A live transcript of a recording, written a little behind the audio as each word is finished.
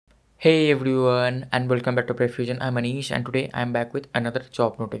Hey everyone, and welcome back to Prefusion. I'm Anish, and today I'm back with another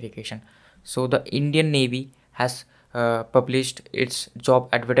job notification. So the Indian Navy has published its job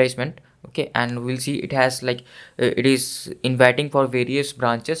advertisement. Okay, and we'll see it has it is inviting for various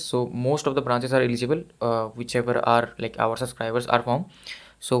branches. So most of the branches are eligible, whichever are like our subscribers are from.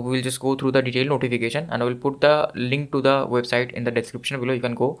 So we'll just go through the detailed notification, and I will put the link to the website in the description below. You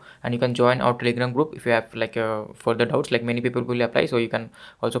can go and you can join our Telegram group if you have further doubts. Like many people will apply, so you can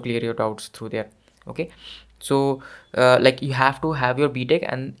also clear your doubts through there. Okay, so you have to have your BTech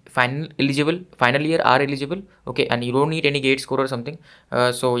and final year are eligible. Okay, and you don't need any gate score or something.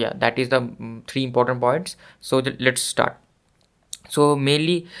 So yeah, that is the three important points. So let's start. So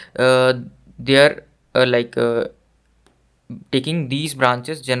mainly they are taking these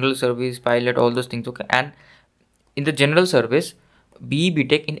branches: general service, pilot, all those things. Okay, and in the general service,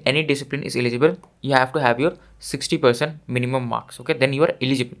 BTech in any discipline is eligible. You have to have your 60% minimum marks. Okay, then you are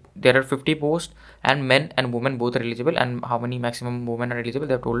eligible. There are 50 posts, and men and women both are eligible. And how many maximum women are eligible,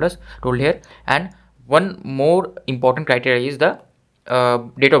 they have told here. And one more important criteria is the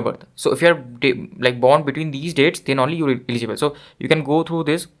date of birth. So if you are born between these dates, then only you are eligible. So you can go through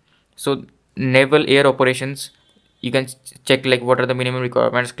this. So naval air operations, you can check like what are the minimum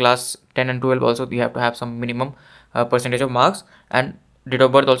requirements. Class 10 and 12 also you have to have some minimum percentage of marks, and date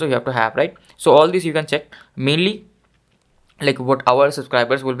of birth also you have to have, right? So all this you can check. Mainly like what our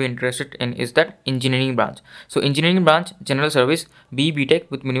subscribers will be interested in is that engineering branch. So engineering branch, general service, BTech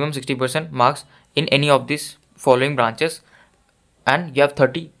with minimum 60% marks in any of these following branches, and you have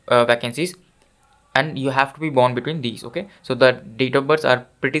 30 vacancies, and you have to be born between these. Okay, so the date of births are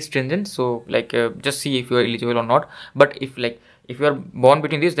pretty stringent. So just see if you are eligible or not. But if you are born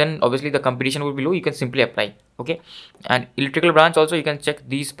between these, then obviously the competition will be low. You can simply apply. Okay, and electrical branch also you can check,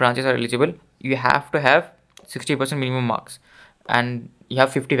 these branches are eligible. You have to have 60% minimum marks, and you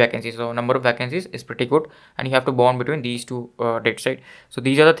have 50 vacancies. So number of vacancies is pretty good, and you have to born between these two dates, right? So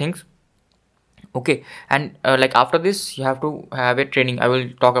these are the things. Okay, and after this you have to have a training. I will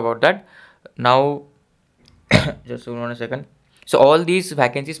talk about that now. Just hold on a second. So all these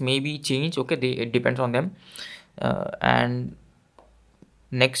vacancies may be changed. Okay, it depends on them. And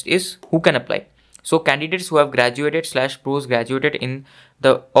next is who can apply. So candidates who have graduated / post graduated in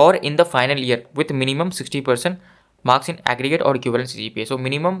the final year with minimum 60% marks in aggregate or equivalent CGPA. So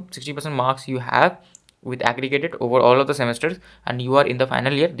minimum 60% marks you have with aggregated over all of the semesters, and you are in the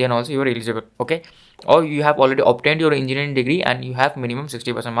final year, then also you are eligible. Okay, or you have already obtained your engineering degree and you have minimum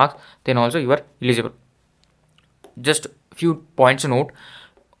 60% marks, then also you are eligible. Just few points to note: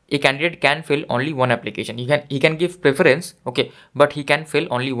 a candidate can fill only one application. He can give preference. Okay, but he can fill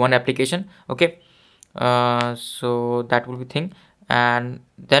only one application. Okay, so that will be thing. And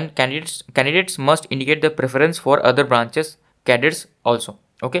then candidates must indicate the preference for other branches cadets also.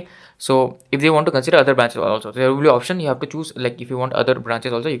 Okay, so if they want to consider other branches also, there will be option. You have to choose, like if you want other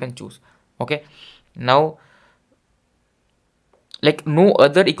branches also, you can choose. Okay, now like no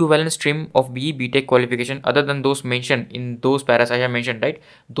other equivalent stream of BTech qualification other than those mentioned in those paras I have mentioned, right?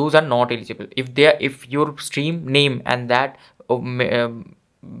 Those are not eligible. If your stream name and that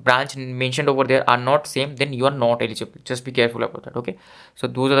branch mentioned over there are not same, then you are not eligible. Just be careful about that. Okay, so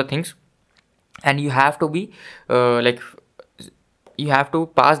those are the things. And you have to be you have to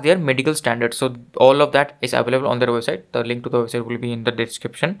pass their medical standards. So all of that is available on their website. The link to the website will be in the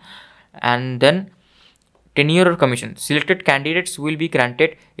description. And then tenure or commission. Selected candidates will be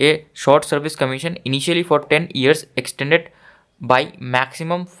granted a short service commission initially for 10 years, extended by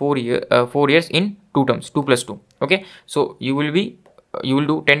maximum 4 years in 2 terms, 2 plus 2. Okay, so you will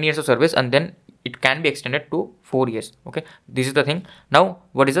do 10 years of service, and then it can be extended to 4 years. Okay, this is the thing. Now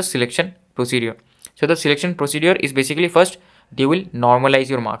what is the selection procedure? So the selection procedure is basically, first they will normalize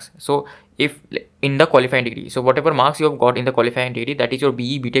your marks. So if in the qualifying degree, so whatever marks you have got in the qualifying degree, that is your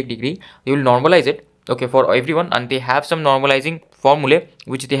BTech degree, they will normalize it. Okay, for everyone, and they have some normalizing formulae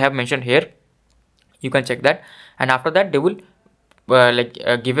which they have mentioned here. You can check that, and after that they will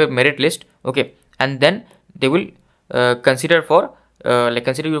give a merit list. Okay, and then they will consider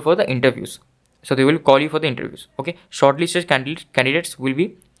you for the interviews. So they will call you for the interviews. Okay, shortlisted candidates will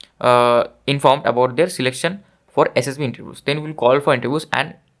be informed about their selection for SSB interviews. Then we will call for interviews,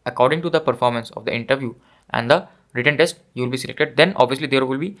 and according to the performance of the interview and the written test, you will be selected. Then obviously there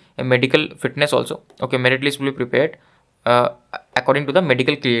will be a medical fitness also. Okay, merit list will be prepared according to the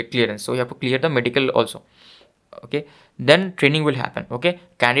medical clearance. So you have to clear the medical also. Okay, then training will happen. Okay,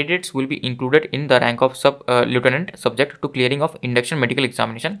 candidates will be included in the rank of sub lieutenant, subject to clearing of induction medical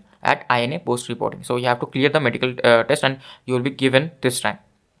examination at INA post reporting. So you have to clear the medical test, and you will be given this rank.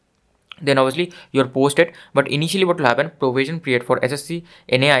 then obviously you're posted. But initially what will happen, probation period for SSC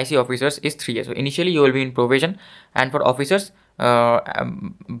NAIC officers is 3 years. So initially you will be in probation, and for officers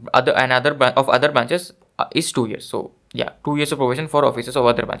other branches is 2 years. So yeah, 2 years of probation for officers of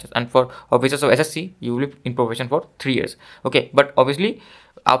other branches, and for officers of SSC you will be in probation for 3 years. Okay, but obviously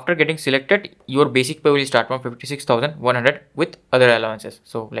after getting selected, your basic pay will start from 56,100 with other allowances.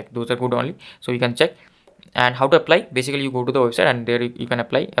 So like those are good only, so you can check. And how to apply, basically you go to the website, and there you can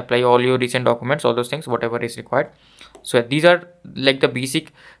apply all your recent documents, all those things, whatever is required. So these are like the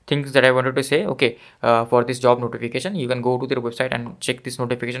basic things that I wanted to say. Okay, for this job notification, you can go to their website and check this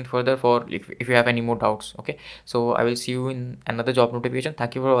notification further for if you have any more doubts. Okay, so I will see you in another job notification.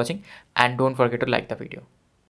 Thank you for watching, and don't forget to like the video.